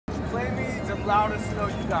Play me the loudest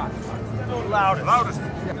note you got. The loudest. Loudest.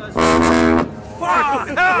 Fuck!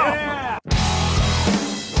 Yeah!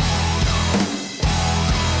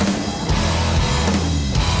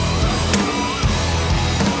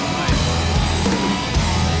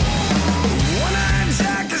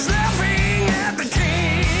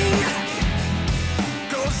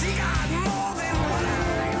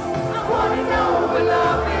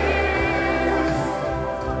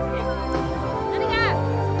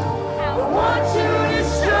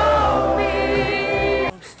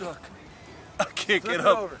 I can't get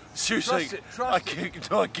up. Over. Seriously, Trust I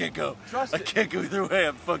can't. No, I can't go. Trust I can't go either way.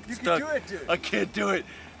 I'm fucking You stuck. can do it, dude. I can't do it.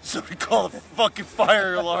 Somebody call the fucking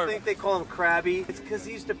fire I alarm. think they call him Krabby. It's because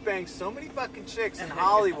he used to bang so many fucking chicks in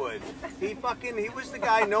Hollywood. He was the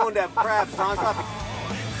guy known to have crabs nonstop.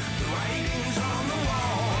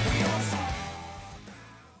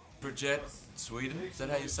 Bridget, Sweden, is that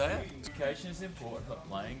how you say it? Education is important, but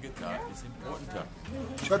playing guitar is important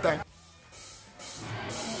too. Sure thing.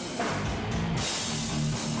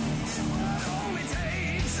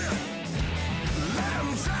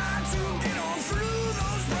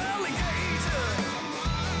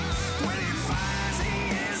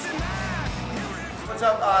 What's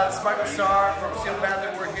up? This is Michael Starr from Steel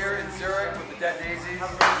Panther. We're here in Zurich with the Dead Daisies.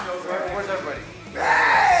 Where's everybody?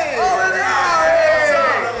 Hey! Over there!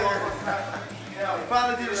 Hey! We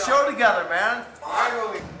finally did a show together, man.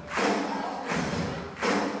 Finally.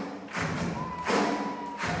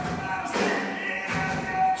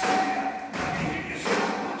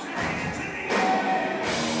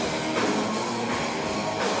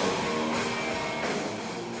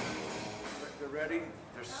 They're ready.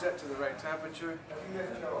 They're set to the right temperature.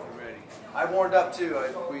 They're ready. I warmed up too.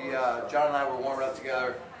 John and I were warming up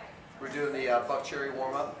together. We're doing the Buck Cherry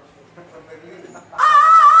warm up.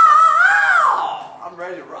 I'm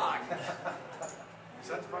ready to rock. Is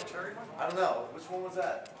that the Buck Cherry one? I don't know. Which one was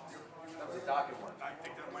that? That was a Dokken one. I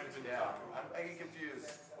think that might have been the Yeah. Dokken one. I get confused.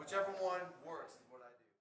 Whichever one works.